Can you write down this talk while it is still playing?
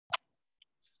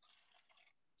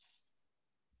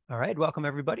All right, welcome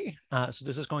everybody. So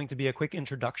this is going to be a quick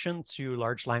introduction to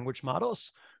large language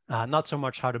models. Not so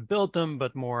much how to build them,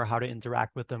 but more how to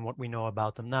interact with them, what we know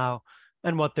about them now,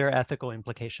 and what their ethical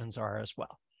implications are as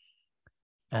well.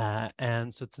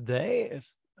 And so today, if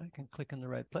I can click in the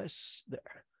right place,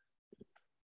 there.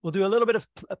 We'll do a little bit of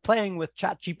playing with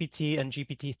ChatGPT and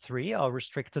GPT-3. I'll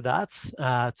restrict to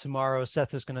that. Tomorrow,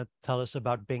 Seth is going to tell us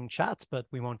about Bing Chat, but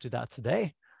we won't do that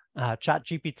today.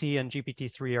 ChatGPT and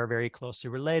GPT-3 are very closely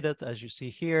related, as you see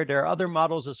here. There are other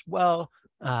models as well,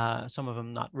 some of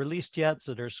them not released yet.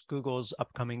 So there's Google's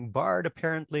upcoming Bard,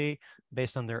 apparently,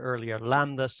 based on their earlier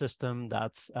Lambda system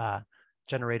that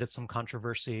generated some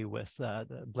controversy with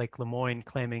Blake Lemoine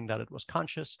claiming that it was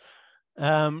conscious.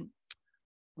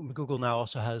 Google now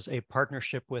also has a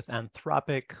partnership with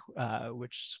Anthropic,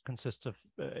 which consists of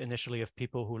initially of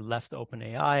people who left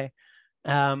OpenAI.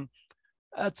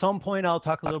 At some point, I'll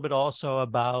talk a little bit also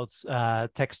about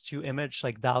text to image,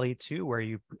 like DALL-E 2, where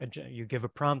you give a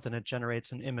prompt and it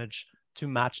generates an image to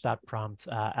match that prompt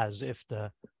as if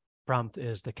the prompt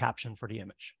is the caption for the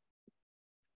image.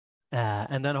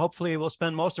 And then hopefully we'll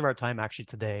spend most of our time actually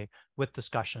today with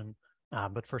discussion.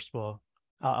 But first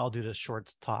I'll do this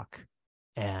short talk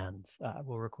and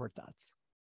we'll record that.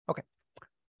 Okay,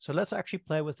 so let's actually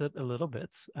play with it a little bit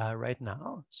right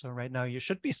now. So right now you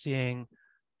should be seeing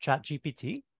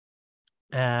ChatGPT.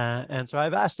 And so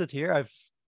I've asked it here,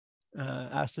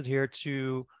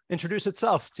 to introduce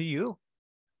itself to you.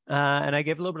 And I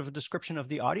gave a little bit of a description of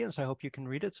the audience. I hope you can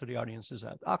read it. So the audience is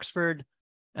at Oxford.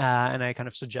 And I kind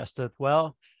of suggested,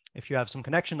 well, if you have some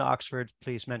connection to Oxford,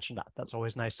 please mention that. That's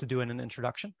always nice to do in an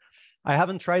introduction. I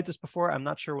haven't tried this before. I'm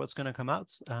not sure what's going to come out,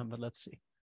 but let's see.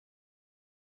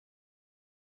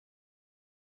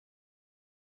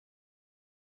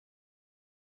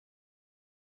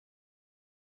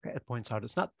 Okay, it points out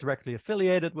it's not directly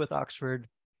affiliated with Oxford.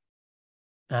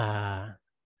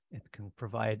 It can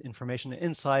provide information and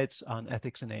insights on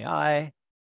ethics in AI.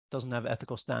 Doesn't have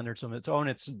ethical standards of its own.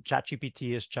 Its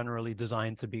ChatGPT is generally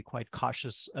designed to be quite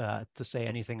cautious to say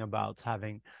anything about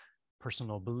having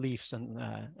personal beliefs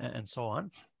and so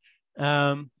on.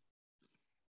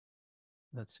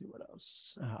 Let's see what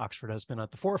else. Oxford has been at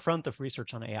the forefront of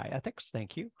research on AI ethics.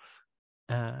 Thank you.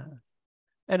 And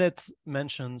it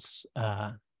mentions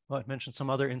well, it mentioned some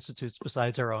other institutes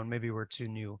besides our own. Maybe we're too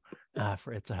new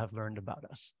for it to have learned about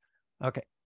us. Okay.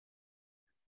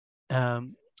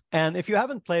 And if you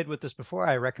haven't played with this before,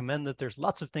 I recommend that there's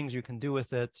lots of things you can do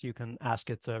with it. You can ask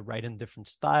it to write in different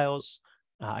styles.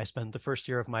 I spent the first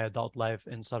year of my adult life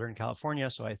in Southern California,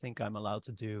 so I think I'm allowed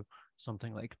to do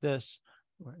something like this.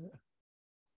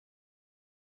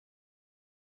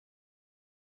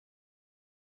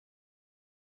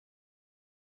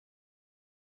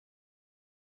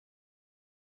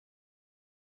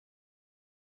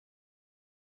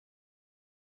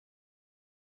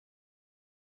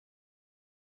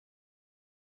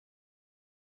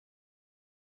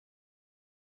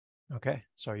 Okay,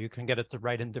 so you can get it to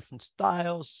write in different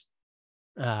styles.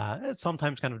 It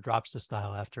sometimes kind of drops the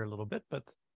style after a little bit, but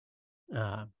you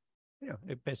know,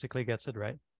 it basically gets it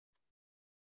right.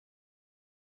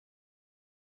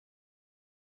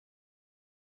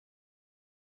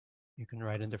 You can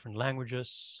write in different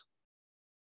languages.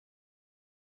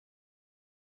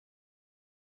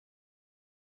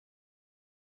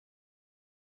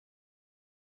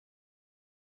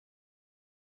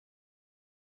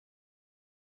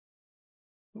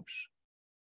 Oops,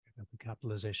 I got the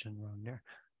capitalization wrong there.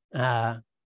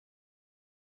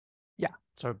 Yeah,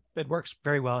 so it works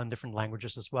very well in different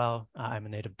languages as well. I'm a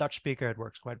native Dutch speaker. It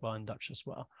works quite well in Dutch as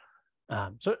well.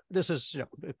 So this is, you know,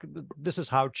 this is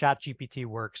how ChatGPT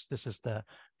works. This is the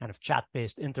kind of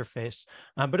chat-based interface.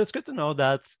 But it's good to know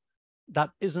that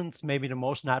that isn't maybe the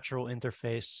most natural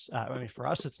interface. I mean, for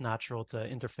us, it's natural to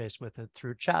interface with it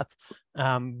through chat.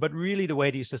 But really, the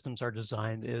way these systems are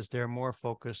designed is they're more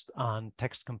focused on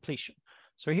text completion.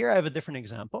 So here I have a different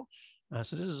example.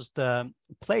 So this is the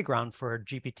playground for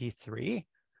GPT-3.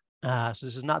 So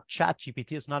this is not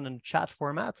ChatGPT. It's not in chat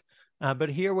format. But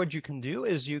here what you can do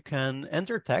is you can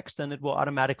enter text and it will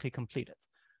automatically complete it.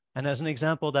 And as an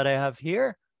example that I have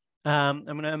here, I'm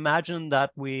going to imagine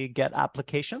that we get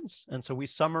applications. And so we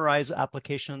summarize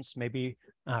applications maybe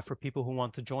for people who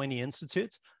want to join the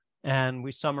Institute. And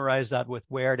we summarize that with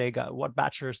where they got, what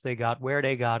bachelor's they got, where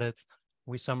they got it.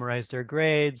 We summarize their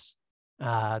grades,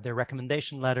 their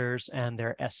recommendation letters, and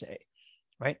their essay,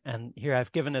 right? And here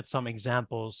I've given it some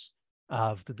examples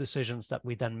of the decisions that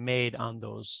we then made on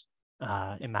those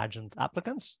imagined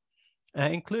applicants,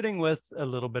 including with a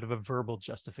little bit of a verbal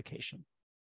justification.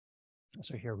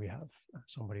 So here we have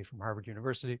somebody from Harvard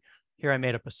University. Here I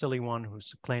made up a silly one who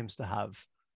claims to have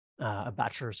a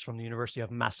bachelor's from the University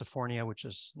of Macedonia, which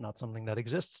is not something that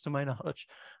exists to my knowledge.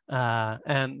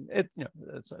 And it,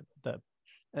 it's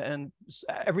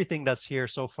everything that's here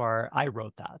so far, I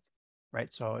wrote that,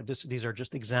 right? So these are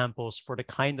just examples for the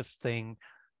kind of thing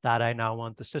that I now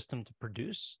want the system to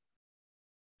produce.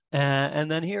 And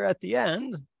then here at the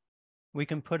end, we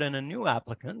can put in a new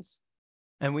applicant,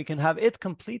 and we can have it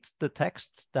complete the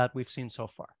text that we've seen so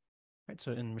far. Right?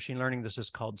 So in machine learning, this is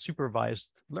called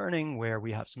supervised learning, where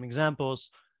we have some examples.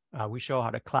 We show how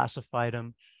to classify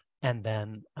them, and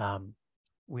then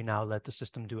we now let the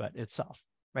system do it itself,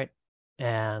 right?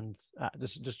 And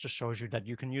this just shows you that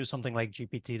you can use something like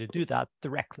GPT to do that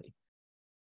directly.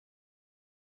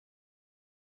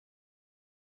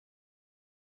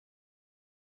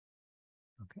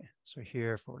 Okay, so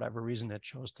here, for whatever reason, it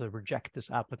chose to reject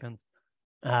this applicant.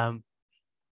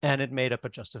 And it made up a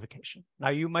justification. Now,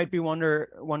 you might be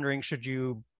wondering, should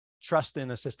you trust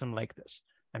in a system like this?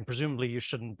 And presumably you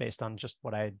shouldn't, based on just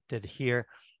what I did here.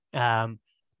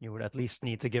 You would at least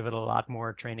need to give it a lot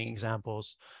more training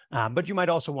examples. But you might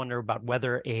also wonder about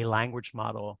whether a language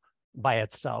model by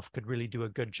itself could really do a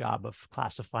good job of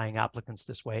classifying applicants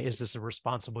this way. Is this a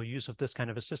responsible use of this kind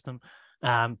of a system?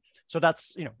 So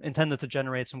that's intended to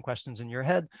generate some questions in your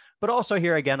head. But also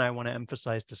here again, I want to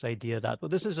emphasize this idea that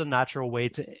this is a natural way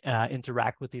to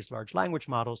interact with these large language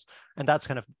models, and that's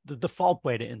kind of the default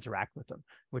way to interact with them,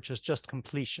 which is just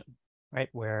completion, right?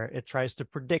 Where it tries to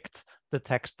predict the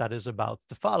text that is about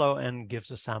to follow and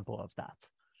gives a sample of that.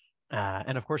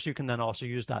 And of course, you can then also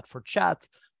use that for chat,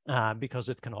 because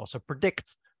it can also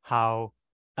predict how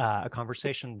a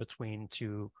conversation between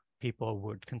two people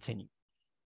would continue.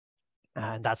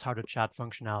 And that's how the chat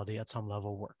functionality at some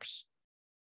level works.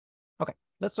 Okay,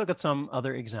 let's look at some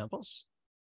other examples.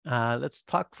 Let's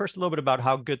talk first a little bit about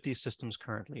how good these systems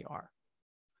currently are.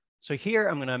 So here,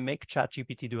 I'm going to make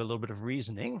ChatGPT do a little bit of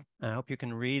reasoning. I hope you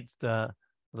can read the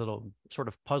little sort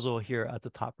of puzzle here at the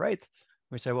top right.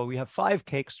 We say, well, we have 5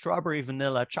 cakes, strawberry,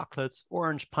 vanilla, chocolate,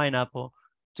 orange, pineapple,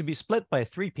 to be split by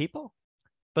 3 people,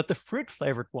 but the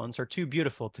fruit-flavored ones are too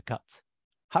beautiful to cut.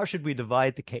 How should we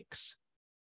divide the cakes?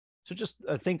 So just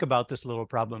think about this little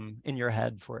problem in your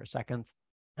head for a second,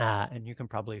 and you can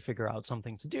probably figure out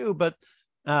something to do. But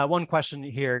one question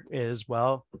here is,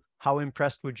 well, how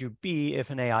impressed would you be if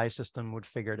an AI system would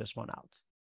figure this one out,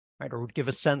 right? Or would give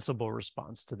a sensible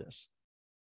response to this?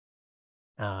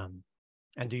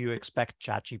 And do you expect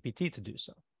ChatGPT to do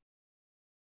so?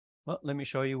 Well, let me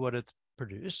show you what it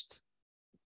produced.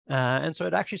 And so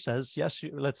it actually says, yes,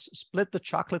 let's split the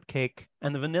chocolate cake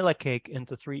and the vanilla cake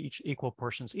into 3 equal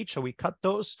portions each. So we cut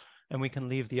those and we can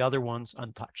leave the other ones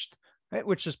untouched, right?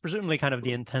 Which is presumably kind of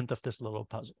the intent of this little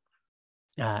puzzle.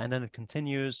 And then it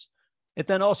continues. It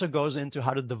then also goes into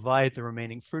how to divide the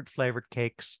remaining fruit-flavored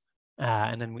cakes.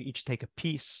 And then we each take a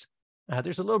piece.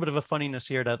 There's a little bit of a funniness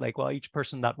here that, like, well, each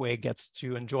person that way gets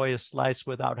to enjoy a slice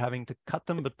without having to cut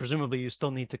them, but presumably you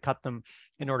still need to cut them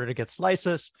in order to get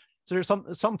slices. So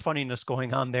there's some funniness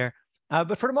going on there.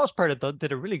 But for the most part, it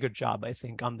did a really good job, I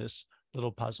think, on this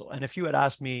little puzzle. And if you had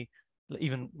asked me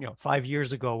even 5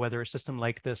 years ago whether a system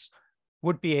like this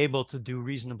would be able to do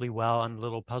reasonably well on a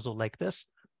little puzzle like this,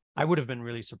 I would have been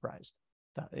really surprised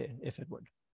if it would.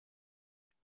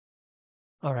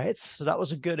 All right, so that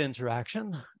was a good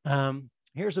interaction.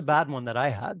 Here's a bad one that I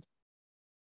had.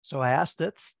 So I asked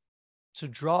it to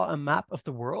draw a map of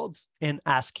the world in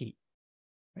ASCII.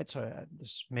 Right, so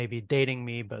this may be dating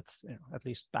me, but at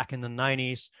least back in the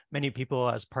 90s, many people,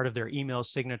 as part of their email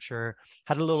signature,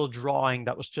 had a little drawing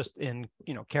that was just in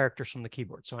characters from the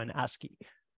keyboard, so in ASCII.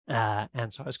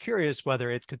 And so I was curious whether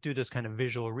it could do this kind of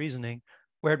visual reasoning,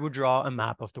 where it would draw a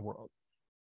map of the world.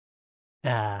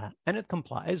 And it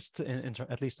complies,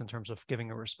 at least in terms of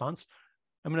giving a response.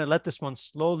 I'm going to let this one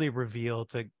slowly reveal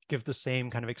to give the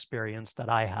same kind of experience that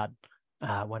I had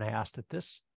when I asked it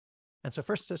this. And so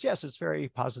first it says, yes, it's very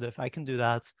positive. I can do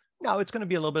that. Now it's going to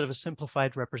be a little bit of a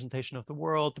simplified representation of the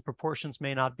world. The proportions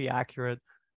may not be accurate.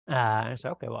 And I say,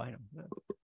 okay, well,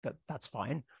 that's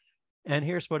fine. And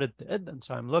here's what it did. And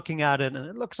so I'm looking at it, and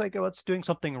it looks like it's doing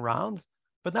something round.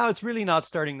 But now it's really not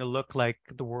starting to look like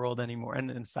the world anymore.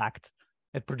 And in fact,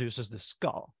 it produces this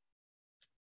skull.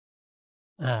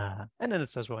 And then it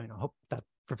says, well, hope that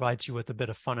provides you with a bit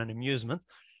of fun and amusement.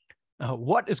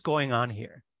 What is going on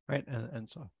here, right? And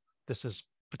so this is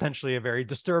potentially a very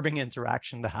disturbing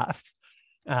interaction to have.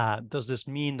 Does this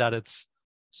mean that it's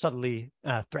subtly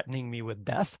threatening me with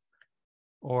death?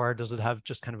 Or does it have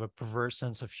just kind of a perverse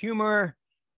sense of humor?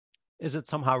 Is it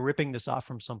somehow ripping this off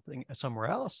from somewhere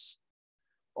else?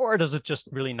 Or does it just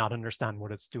really not understand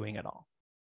what it's doing at all?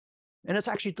 And it's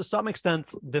actually, to some extent,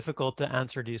 difficult to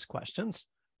answer these questions.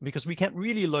 because we can't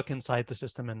really look inside the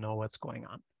system and know what's going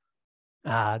on.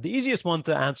 The easiest one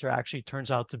to answer actually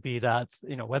turns out to be that,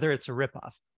 whether it's a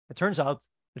ripoff. It turns out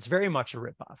it's very much a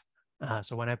ripoff.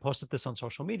 So when I posted this on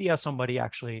social media, somebody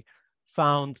actually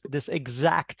found this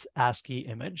exact ASCII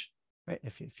image, right?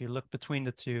 If you look between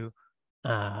the two,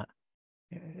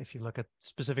 if you look at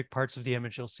specific parts of the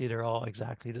image, you'll see they're all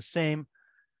exactly the same.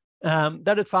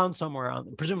 That it found somewhere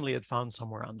presumably it found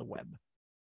somewhere on the web,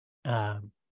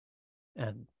 and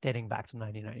dating back to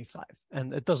 1995.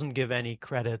 And it doesn't give any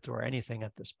credit or anything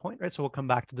at this point, right? So we'll come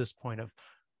back to this point of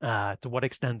to what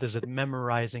extent is it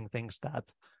memorizing things that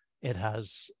it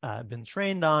has been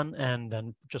trained on and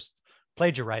then just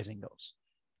plagiarizing those.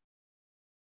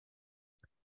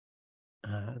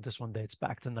 This one dates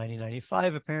back to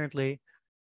 1995, apparently.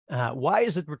 Why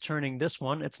is it returning this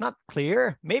one? It's not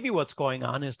clear. Maybe what's going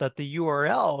on is that the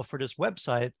URL for this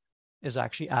website is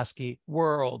actually ASCII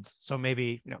world. So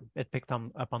maybe it picked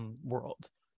up on world,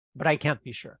 but I can't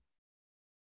be sure.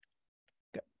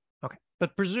 Good. Okay.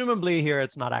 But presumably here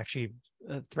it's not actually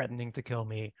threatening to kill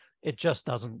me. It just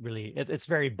doesn't really, it's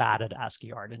very bad at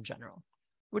ASCII art in general,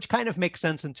 which kind of makes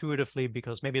sense intuitively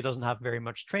because maybe it doesn't have very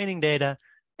much training data,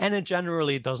 and it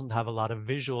generally doesn't have a lot of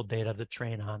visual data to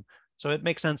train on. So it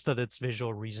makes sense that its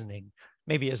visual reasoning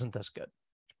maybe isn't as good.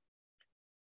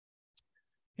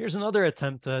 Here's another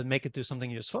attempt to make it do something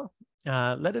useful.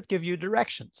 Let it give you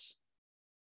directions.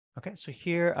 Okay, so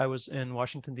here I was in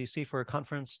Washington, D.C. for a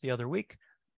conference the other week.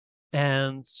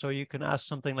 And so you can ask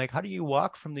something like, how do you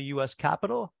walk from the US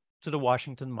Capitol to the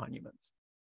Washington Monument?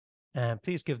 And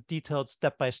please give detailed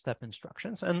step-by-step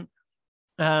instructions. And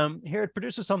here it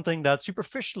produces something that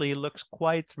superficially looks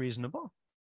quite reasonable.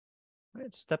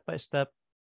 Right, step by step.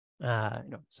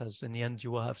 It says in the end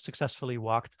you will have successfully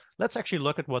walked. Let's actually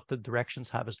look at what the directions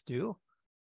have us do.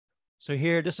 So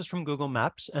here, this is from Google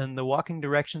Maps, and the walking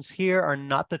directions here are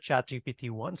not the ChatGPT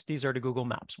ones. These are the Google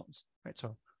Maps ones, right?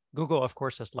 So Google, of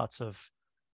course, has lots of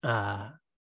as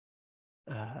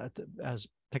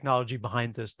technology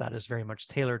behind this that is very much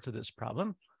tailored to this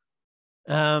problem.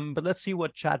 But let's see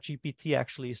what ChatGPT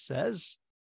actually says.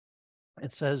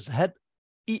 It says head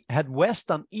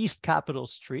west on East Capitol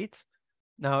Street.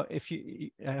 Now,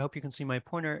 I hope you can see my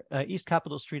pointer. East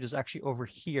Capitol Street is actually over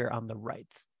here on the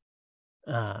right.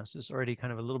 So it's already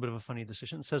kind of a little bit of a funny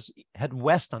decision. It says head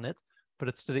west on it, but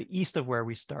it's to the east of where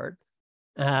we start.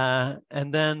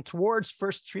 And then towards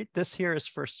First Street, this here is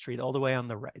First Street, all the way on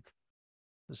the right.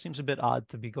 It seems a bit odd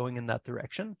to be going in that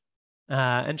direction.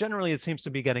 And generally, it seems to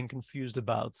be getting confused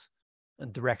about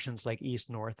directions like east,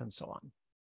 north, and so on.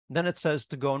 Then it says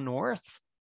to go north.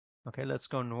 Okay, let's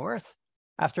go north.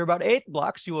 After about 8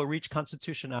 blocks, you will reach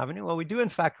Constitution Avenue. Well, we do, in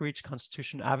fact, reach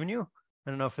Constitution Avenue. I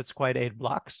don't know if it's quite 8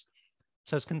 blocks. It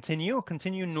says continue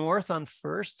north on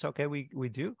First. Okay, we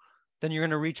do. Then you're going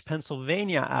to reach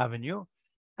Pennsylvania Avenue.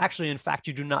 Actually, in fact,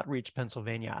 you do not reach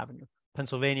Pennsylvania Avenue.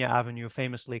 Pennsylvania Avenue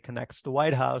famously connects the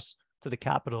White House to the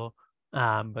Capitol.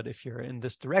 But if you're in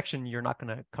this direction, you're not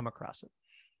going to come across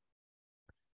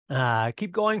it.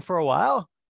 Keep going for a while.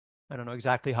 I don't know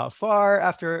exactly how far.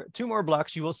 After 2 more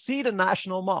blocks, you will see the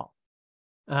National Mall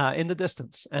in the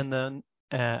distance, and then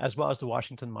as well as the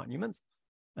Washington Monument.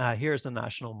 Here's the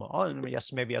National Mall. And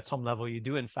yes, maybe at some level you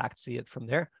do, in fact, see it from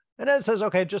there. And then it says,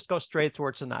 okay, just go straight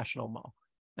towards the National Mall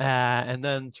and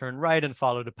then turn right and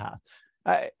follow the path.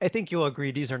 I think you'll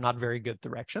agree these are not very good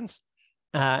directions.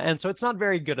 And so it's not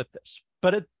very good at this,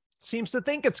 but it seems to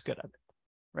think it's good at it,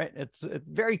 right? It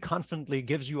very confidently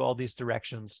gives you all these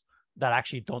directions that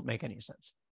actually don't make any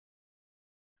sense.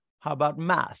 How about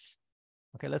math?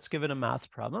 Okay, let's give it a math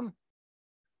problem.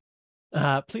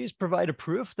 Please provide a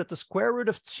proof that the square root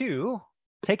of 2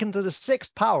 taken to the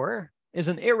 6th power is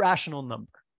an irrational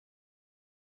number.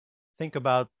 Think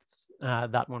about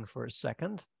that one for a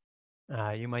second.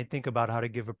 You might think about how to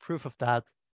give a proof of that,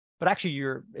 but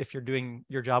actually if you're doing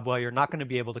your job well, you're not going to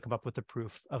be able to come up with a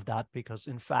proof of that because,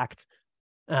 in fact,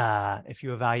 if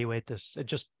you evaluate this,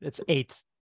 it's 8.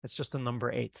 It's just a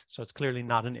number 8. So it's clearly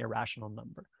not an irrational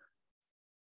number.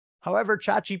 However,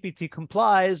 ChatGPT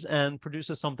complies and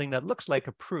produces something that looks like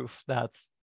a proof that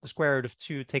the square root of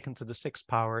 2 taken to the 6th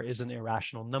power is an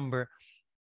irrational number.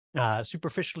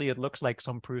 Superficially, it looks like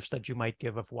some proofs that you might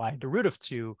give of why the root of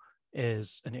 2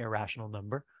 is an irrational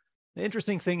number. The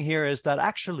interesting thing here is that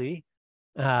actually,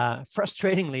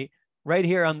 frustratingly, right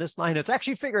here on this line, it's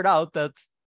actually figured out that,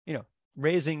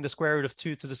 raising the square root of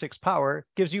 2 to the 6th power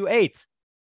gives you 8.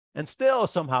 And still,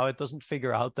 somehow, it doesn't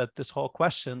figure out that this whole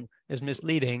question is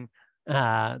misleading,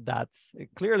 that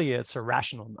clearly it's a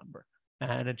rational number.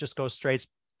 And it just goes straight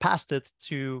past it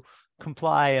to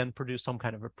comply and produce some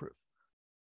kind of a proof.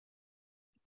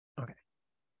 Okay.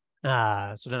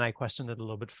 So then I questioned it a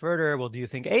little bit further. Well, do you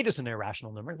think 8 is an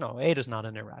irrational number? No, 8 is not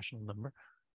an irrational number.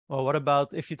 Well, what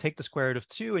about if you take the square root of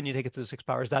 2 and you take it to the 6th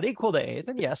power? Is that equal to 8?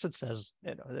 And yes, it says,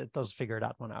 it does figure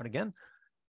that one out again.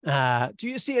 Do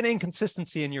you see an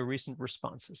inconsistency in your recent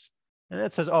responses? And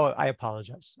it says, oh, I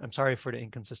apologize. I'm sorry for the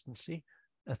inconsistency.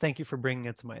 Thank you for bringing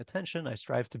it to my attention. I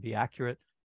strive to be accurate.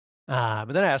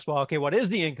 But then I asked, well, okay, what is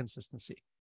the inconsistency?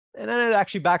 And then it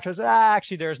actually backtracks,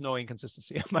 actually, there's no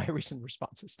inconsistency in my recent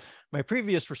responses. My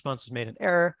previous response was made an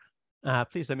error.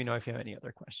 Please let me know if you have any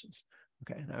other questions.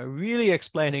 Okay, now really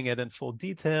explaining it in full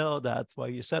detail that, well,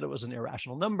 you said it was an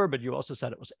irrational number, but you also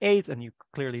said it was 8, and you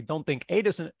clearly don't think 8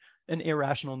 is an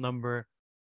irrational number.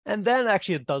 And then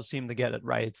actually it does seem to get it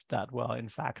right that, well, in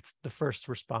fact, the first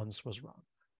response was wrong.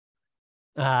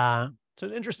 So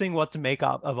it's interesting what to make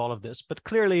up of all of this, but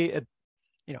clearly it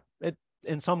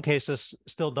in some cases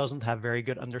still doesn't have very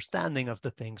good understanding of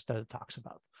the things that it talks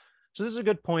about. So this is a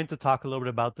good point to talk a little bit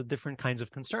about the different kinds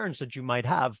of concerns that you might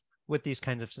have with these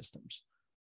kinds of systems.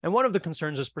 And one of the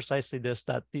concerns is precisely this,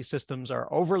 that these systems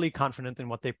are overly confident in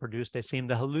what they produce. They seem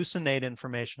to hallucinate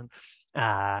information.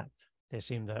 They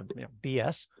seem to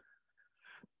BS.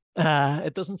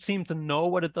 It doesn't seem to know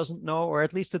what it doesn't know, or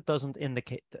at least it doesn't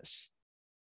indicate this.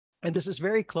 And this is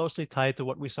very closely tied to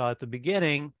what we saw at the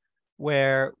beginning,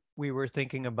 where we were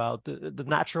thinking about the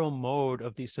natural mode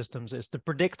of these systems is to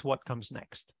predict what comes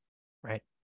next, right?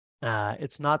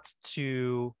 It's not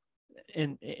to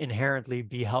inherently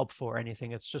be helpful or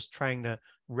anything. It's just trying to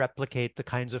replicate the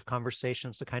kinds of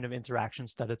conversations, the kind of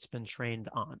interactions that it's been trained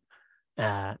on.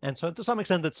 And so to some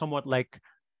extent, it's somewhat like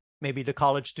maybe the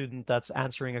college student that's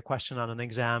answering a question on an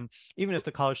exam. Even if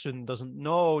the college student doesn't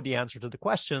know the answer to the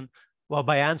question, well,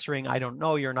 by answering, I don't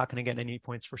know, you're not going to get any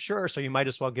points for sure. So you might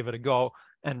as well give it a go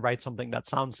and write something that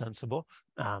sounds sensible.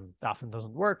 It often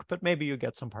doesn't work, but maybe you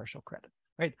get some partial credit,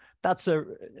 right? That's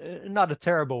not a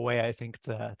terrible way, I think,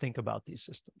 to think about these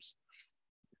systems.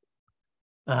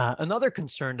 Another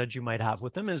concern that you might have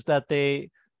with them is that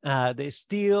they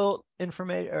steal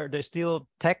information, or they steal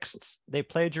text, they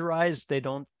plagiarize, they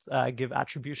don't give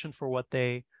attribution for what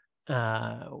they've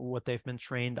been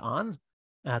trained on.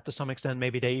 To some extent,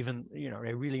 maybe they even,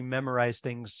 they really memorize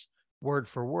things word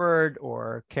for word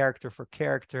or character for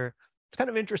character. It's kind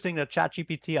of interesting that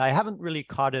ChatGPT, I haven't really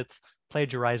caught it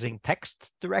plagiarizing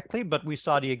text directly, but we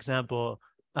saw the example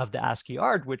of the ASCII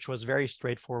art, which was very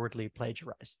straightforwardly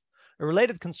plagiarized. A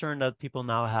related concern that people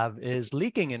now have is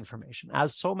leaking information.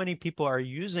 As so many people are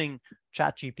using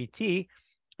ChatGPT,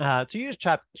 to use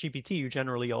ChatGPT, you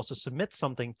generally also submit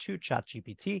something to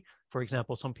ChatGPT. For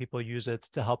example, some people use it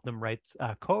to help them write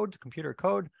code, computer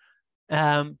code.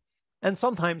 And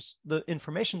sometimes the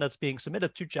information that's being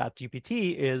submitted to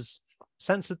ChatGPT is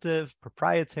sensitive,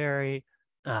 proprietary,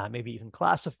 maybe even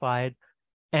classified.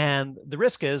 And the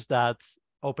risk is that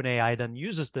OpenAI then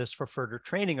uses this for further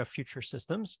training of future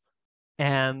systems.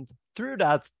 And through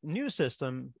that new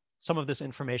system, some of this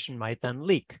information might then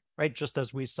leak, right? Just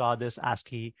as we saw this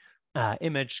ASCII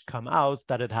image come out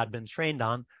that it had been trained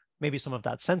on, maybe some of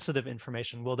that sensitive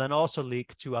information will then also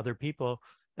leak to other people,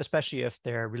 especially if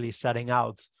they're really setting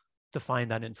out to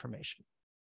find that information.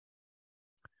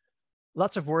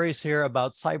 Lots of worries here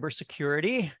about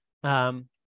cybersecurity.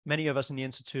 Many of us in the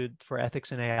Institute for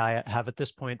Ethics in AI have at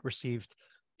this point received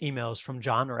emails from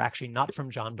John, or actually not from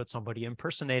John, but somebody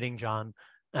impersonating John,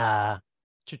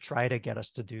 to try to get us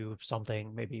to do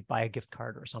something, maybe buy a gift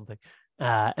card or something.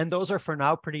 And those are for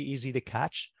now pretty easy to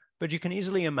catch, but you can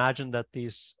easily imagine that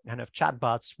these kind of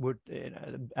chatbots would,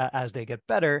 as they get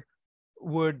better,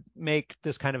 would make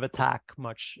this kind of attack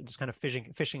this kind of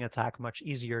phishing attack much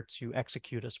easier to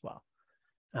execute as well.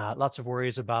 Lots of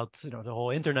worries about the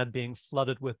whole internet being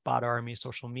flooded with bot armies,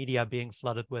 social media being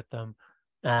flooded with them,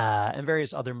 and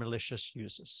various other malicious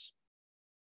uses.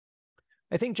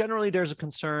 I think generally there's a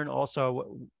concern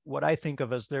also, what I think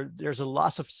of as there's a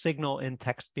loss of signal in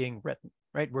text being written,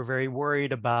 right? We're very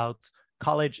worried about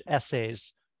college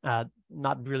essays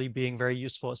not really being very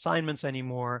useful assignments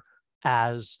anymore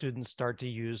as students start to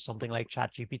use something like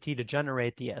ChatGPT to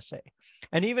generate the essay.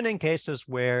 And even in cases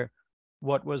where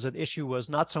what was at issue was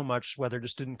not so much whether the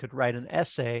student could write an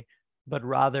essay, but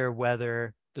rather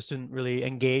whether the student really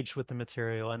engaged with the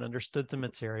material and understood the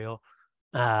material.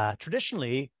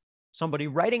 Traditionally, somebody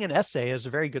writing an essay is a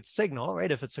very good signal,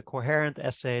 right? If it's a coherent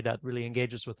essay that really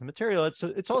engages with the material,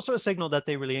 it's also a signal that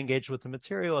they really engaged with the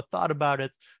material, thought about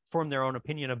it, formed their own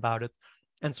opinion about it.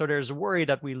 And so there's a worry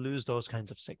that we lose those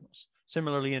kinds of signals.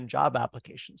 Similarly, in job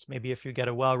applications, maybe if you get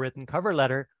a well-written cover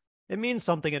letter, it means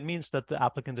something. It means that the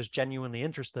applicant is genuinely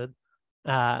interested.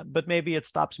 But maybe it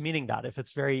stops meaning that if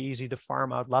it's very easy to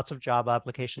farm out lots of job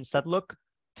applications that look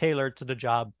tailored to the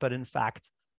job, but in fact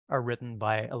are written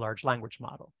by a large language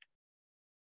model.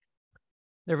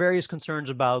 There are various concerns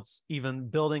about even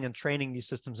building and training these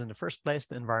systems in the first place,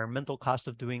 the environmental cost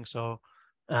of doing so,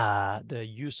 the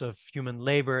use of human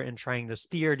labor in trying to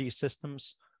steer these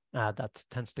systems. That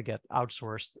tends to get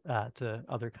outsourced to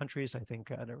other countries. I think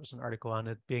there was an article on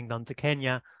it being done to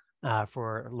Kenya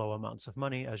for low amounts of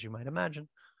money, as you might imagine.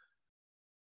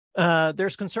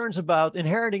 There's concerns about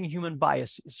inheriting human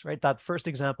biases, right? That first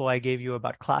example I gave you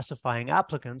about classifying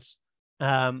applicants,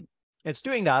 it's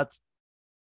doing that,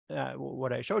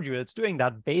 what I showed you, it's doing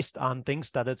that based on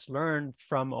things that it's learned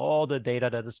from all the data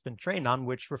that it's been trained on,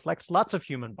 which reflects lots of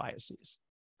human biases,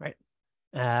 right?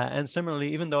 And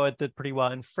similarly, even though it did pretty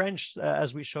well in French,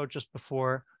 as we showed just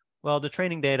before, well, the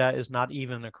training data is not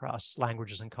even across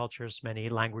languages and cultures. Many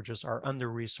languages are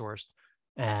under-resourced,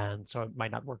 and so it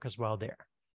might not work as well there.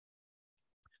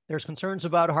 There's concerns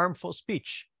about harmful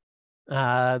speech,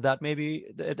 that maybe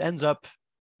it ends up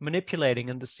manipulating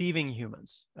and deceiving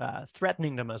humans,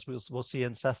 threatening them, as we'll see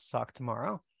in Seth's talk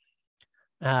tomorrow.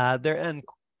 And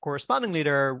correspondingly,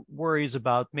 there are worries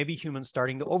about maybe humans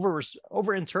starting to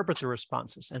over-interpret the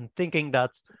responses and thinking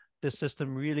that this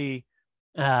system really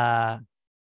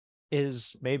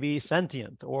is maybe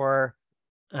sentient or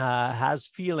has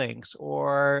feelings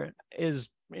or is,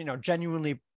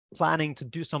 genuinely planning to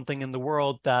do something in the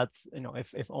world that,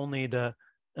 if only the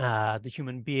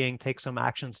human being takes some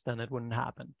actions, then it wouldn't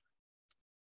happen.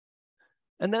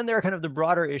 And then there are kind of the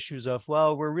broader issues of,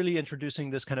 well, we're really introducing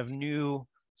this kind of new,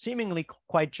 seemingly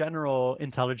quite general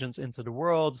intelligence into the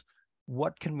world.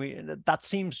 What can that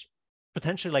seems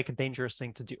potentially like a dangerous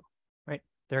thing to do, right?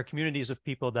 There are communities of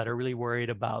people that are really worried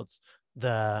about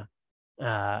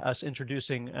us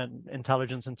introducing an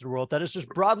intelligence into the world that is just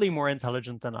broadly more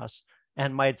intelligent than us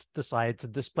and might decide to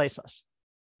displace us.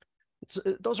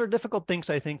 Those are difficult things,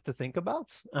 I think, to think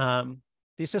about.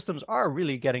 These systems are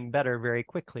really getting better very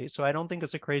quickly, so I don't think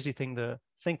it's a crazy thing to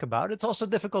think about. It's also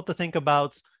difficult to think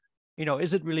about,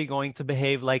 is it really going to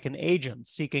behave like an agent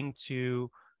seeking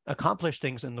to accomplish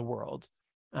things in the world,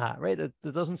 right? It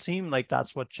doesn't seem like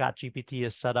that's what ChatGPT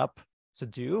is set up to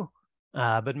do,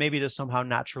 but maybe it somehow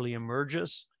naturally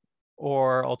emerges,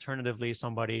 or alternatively,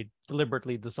 somebody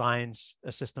deliberately designs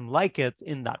a system like it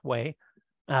in that way.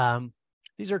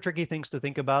 These are tricky things to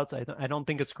think about. I don't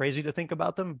think it's crazy to think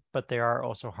about them, but they are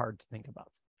also hard to think about.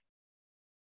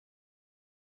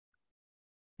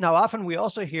 Now, often we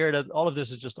also hear that all of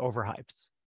this is just overhyped,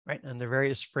 right? And there are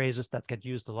various phrases that get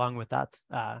used along with that.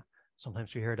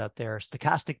 Sometimes we hear that they're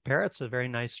stochastic parrots, a very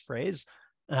nice phrase,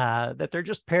 that they're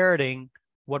just parroting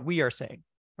what we are saying,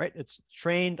 right? It's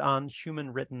trained on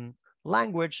human written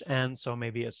language, and so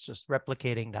maybe it's just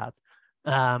replicating that.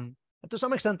 To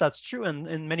some extent, that's true, and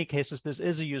in many cases, this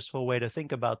is a useful way to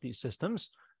think about these systems.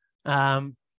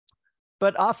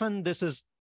 But often, this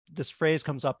phrase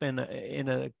comes up in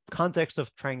a context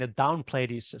of trying to downplay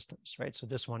these systems, right? So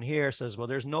this one here says, well,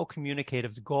 there's no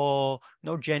communicative goal,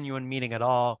 no genuine meaning at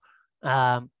all.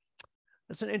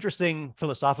 It's an interesting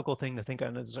philosophical thing to think of,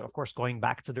 and it's, of course, going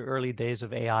back to the early days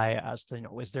of AI as to,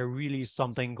 is there really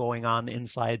something going on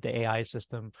inside the AI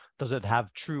system? Does it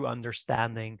have true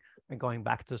understanding? And going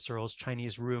back to Searle's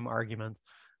Chinese room argument,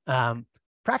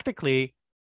 practically,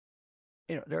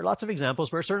 there are lots of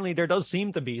examples where certainly there does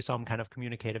seem to be some kind of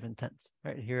communicative intent.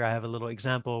 Right here, I have a little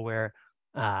example where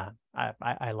I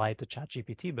lied to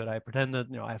ChatGPT, but I pretend that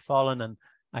I've fallen and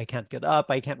I can't get up,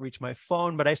 I can't reach my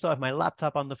phone, but I still have my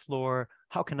laptop on the floor.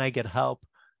 How can I get help?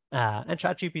 And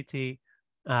ChatGPT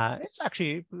is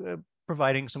actually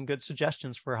providing some good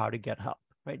suggestions for how to get help.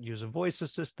 Right? Use a voice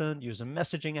assistant, use a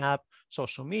messaging app,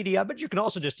 social media, but you can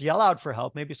also just yell out for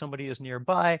help. Maybe somebody is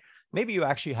nearby. Maybe you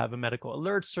actually have a medical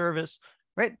alert service,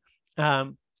 right?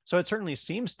 So it certainly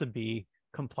seems to be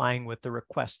complying with the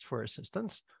request for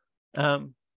assistance.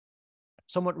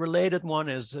 Somewhat related one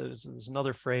is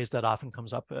another phrase that often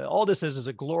comes up. All this is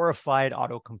a glorified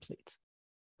autocomplete,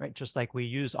 right? Just like we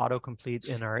use autocomplete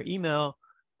in our email,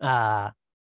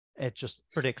 it just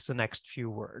predicts the next few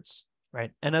words.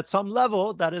 Right. And at some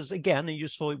level, that is, again, a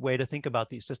useful way to think about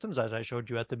these systems. As I showed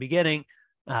you at the beginning,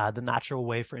 the natural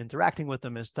way for interacting with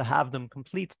them is to have them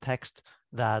complete text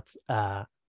that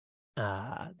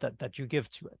you give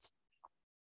to it.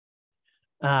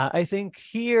 I think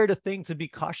here the thing to be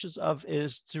cautious of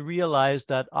is to realize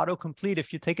that autocomplete,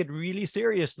 if you take it really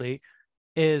seriously,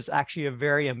 is actually a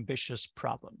very ambitious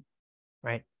problem.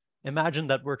 Right. Imagine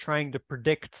that we're trying to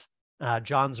predict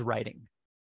John's writing,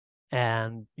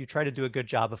 and you try to do a good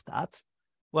job of that.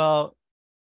 Well,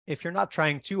 if you're not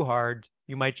trying too hard,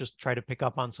 you might just try to pick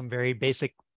up on some very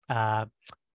basic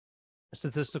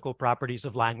statistical properties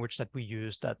of language that we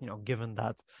use that, given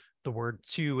that the word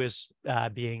to is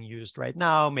being used right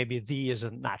now, maybe the is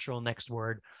a natural next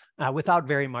word without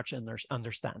very much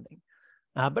understanding.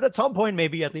 But at some point,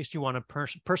 maybe at least you want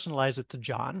to personalize it to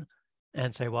John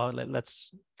and say, well,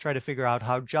 let's try to figure out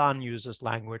how John uses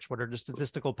language. What are the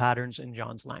statistical patterns in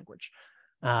John's language?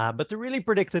 But to really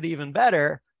predict it even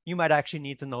better, you might actually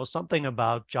need to know something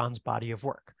about John's body of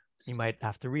work. You might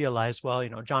have to realize, well,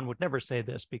 John would never say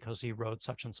this because he wrote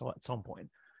such and so at some point.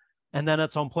 And then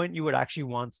at some point, you would actually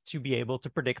want to be able to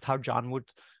predict how John would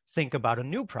think about a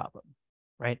new problem,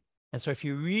 right? And so if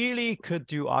you really could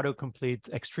do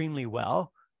autocomplete extremely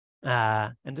well,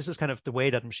 and this is kind of the way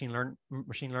that machine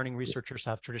learning researchers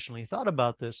have traditionally thought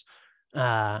about this,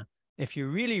 if you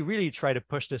really, really try to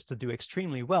push this to do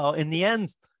extremely well, in the end,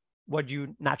 what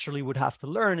you naturally would have to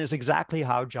learn is exactly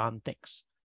how John thinks,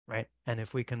 right? And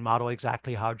if we can model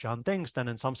exactly how John thinks, then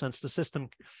in some sense, the system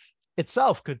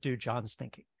itself could do John's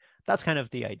thinking. That's kind of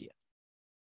the idea.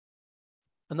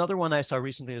 Another one I saw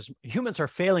recently is humans are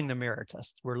failing the mirror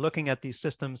test. We're looking at these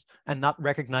systems and not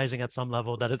recognizing at some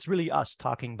level that it's really us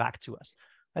talking back to us.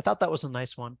 I thought that was a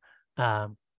nice one. I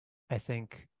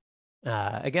think,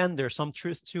 again, there's some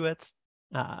truth to it,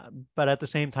 but at the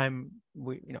same time,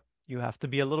 you have to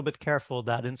be a little bit careful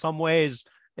that in some ways,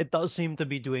 it does seem to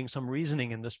be doing some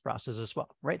reasoning in this process as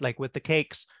well, right? Like with the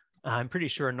cakes, I'm pretty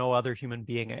sure no other human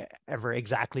being ever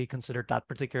exactly considered that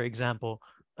particular example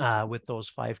with those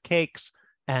 5 cakes.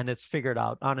 And it's figured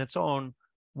out on its own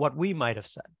what we might have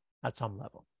said at some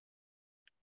level.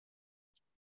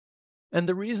 And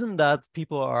the reason that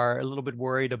people are a little bit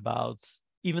worried about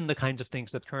even the kinds of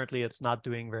things that currently it's not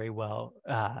doing very well,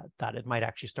 that it might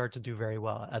actually start to do very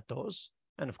well at those.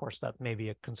 And of course, that may be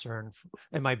a concern.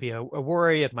 It might be a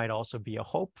worry. It might also be a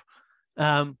hope.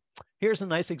 Here's a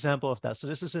nice example of that. So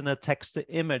this is in a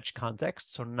text-to-image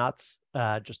context. So not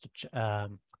just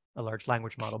a large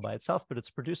language model by itself, but it's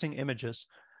producing images.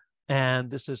 And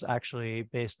this is actually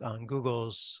based on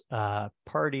Google's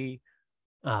party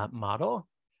model.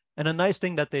 And a nice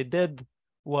thing that they did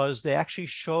was they actually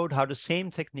showed how the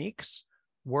same techniques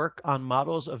work on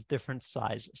models of different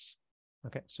sizes.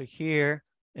 Okay, so here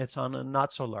it's on a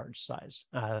not so large size,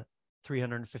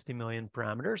 350 million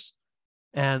parameters.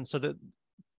 And so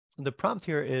the prompt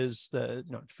here is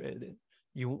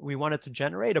we wanted to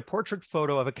generate a portrait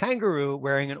photo of a kangaroo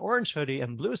wearing an orange hoodie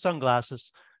and blue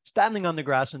sunglasses, standing on the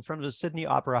grass in front of the Sydney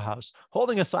Opera House,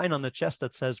 holding a sign on the chest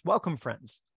that says, "Welcome,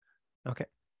 friends." Okay,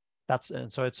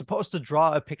 and so it's supposed to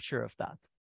draw a picture of that.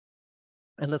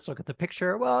 And let's look at the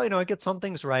picture. Well, it gets some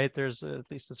things right. There's at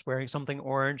least it's wearing something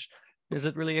orange. Is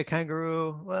it really a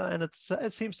kangaroo? Well, and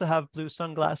it seems to have blue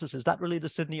sunglasses. Is that really the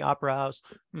Sydney Opera House?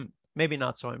 Maybe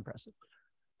not so impressive.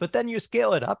 But then you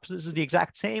scale it up. So this is the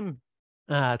exact same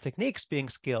techniques being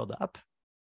scaled up.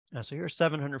 So here's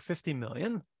 750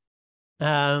 million.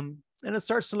 And it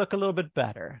starts to look a little bit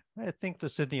better. I think the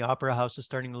Sydney Opera House is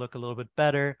starting to look a little bit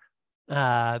better.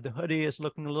 The hoodie is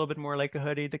looking a little bit more like a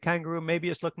hoodie. The kangaroo maybe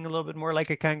is looking a little bit more like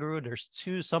a kangaroo. There's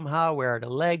 2 somehow. Where are the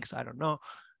legs? I don't know.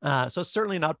 So it's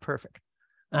certainly not perfect.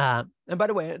 And by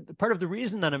the way, part of the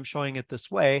reason that I'm showing it this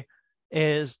way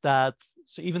is that,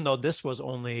 so even though this was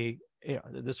only,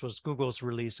 this was Google's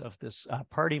release of this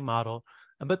party model,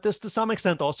 but this to some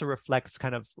extent also reflects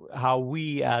kind of how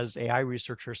we as AI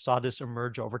researchers saw this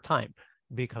emerge over time,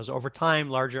 because over time,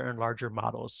 larger and larger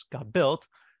models got built.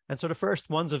 And so the first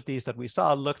ones of these that we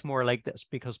saw looked more like this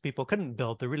because people couldn't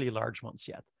build the really large ones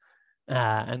yet.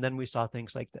 And then we saw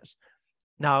things like this.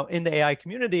 Now, in the AI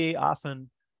community,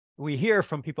 often we hear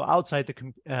from people outside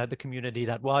the community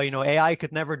that, well, AI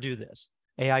could never do this.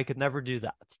 AI could never do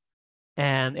that.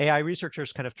 And AI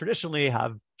researchers kind of traditionally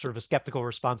have sort of a skeptical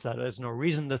response that there's no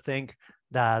reason to think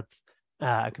that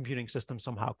a computing system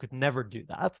somehow could never do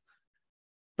that.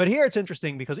 But here it's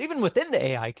interesting because even within the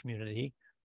AI community,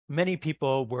 many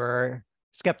people were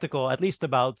skeptical, at least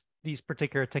about these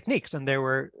particular techniques. And they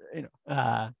were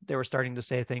starting to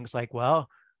say things like, well,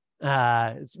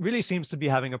 it really seems to be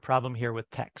having a problem here with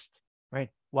text, right?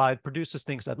 While it produces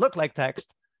things that look like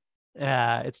text,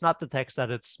 it's not the text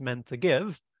that it's meant to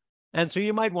give. And so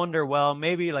you might wonder, well,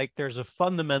 maybe like there's a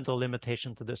fundamental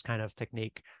limitation to this kind of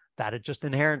technique, that it just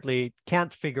inherently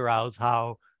can't figure out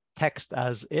how text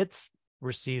as it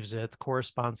receives it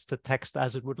corresponds to text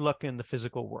as it would look in the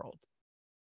physical world.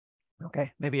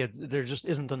 Okay, maybe there just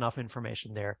isn't enough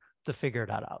information there to figure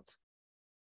that out.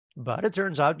 But it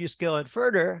turns out you scale it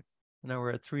further, now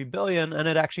we're at 3 billion, and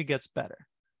it actually gets better,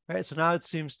 right? So now it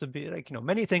seems to be like,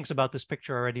 many things about this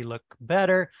picture already look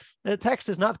better. The text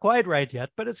is not quite right yet,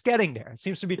 but it's getting there. It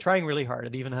seems to be trying really hard.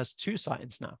 It even has 2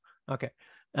 signs now. Okay.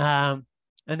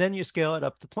 And then you scale it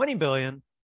up to 20 billion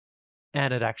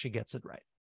and it actually gets it right,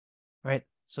 right?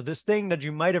 So this thing that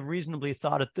you might have reasonably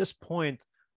thought at this point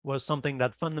was something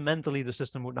that fundamentally the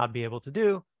system would not be able to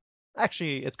do,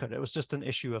 actually it could. It was just an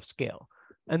issue of scale.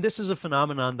 And this is a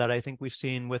phenomenon that I think we've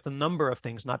seen with a number of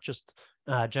things, not just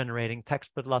generating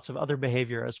text, but lots of other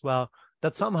behavior as well,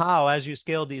 that somehow as you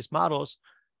scale these models,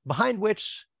 behind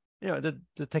which, the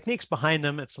techniques behind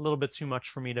them, it's a little bit too much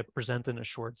for me to present in a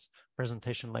short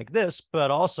presentation like this,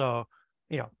 but also,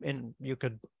 you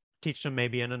could teach them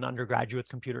maybe in an undergraduate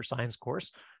computer science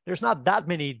course. There's not that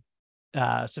many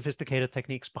sophisticated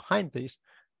techniques behind these.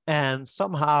 And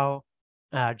somehow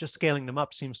just scaling them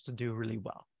up seems to do really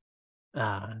well.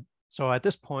 So at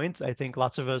this point, I think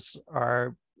lots of us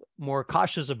are more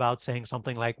cautious about saying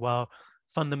something like, well,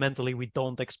 fundamentally, we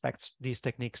don't expect these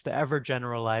techniques to ever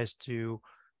generalize to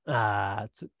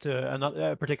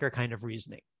another, a particular kind of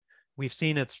reasoning. We've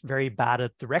seen it's very bad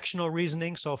at directional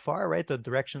reasoning so far, right? The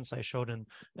directions I showed in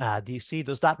DC,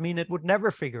 does that mean it would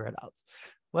never figure it out?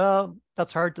 Well,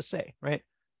 that's hard to say, right?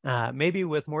 Maybe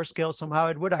with more skill, somehow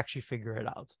it would actually figure it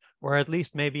out. Or at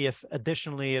least maybe if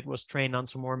additionally it was trained on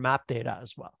some more map data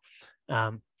as well.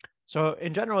 So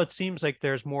in general, it seems like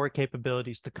there's more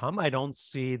capabilities to come. I don't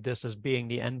see this as being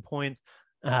the endpoint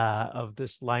of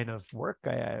this line of work.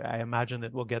 I imagine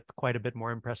it will get quite a bit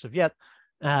more impressive yet.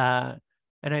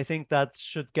 And I think that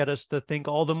should get us to think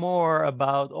all the more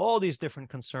about all these different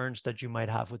concerns that you might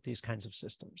have with these kinds of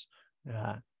systems.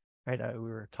 Right? We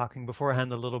were talking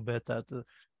beforehand a little bit that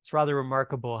it's rather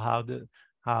remarkable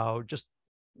how just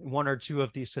one or two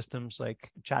of these systems like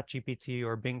ChatGPT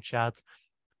or Bing Chat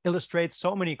illustrate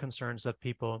so many concerns that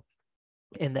people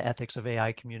in the ethics of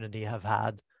AI community have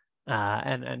had,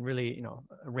 and really,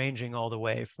 ranging all the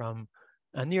way from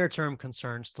near-term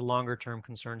concerns to longer-term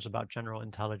concerns about general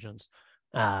intelligence.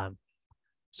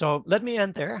 So let me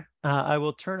end there. I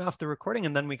will turn off the recording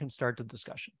and then we can start the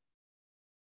discussion.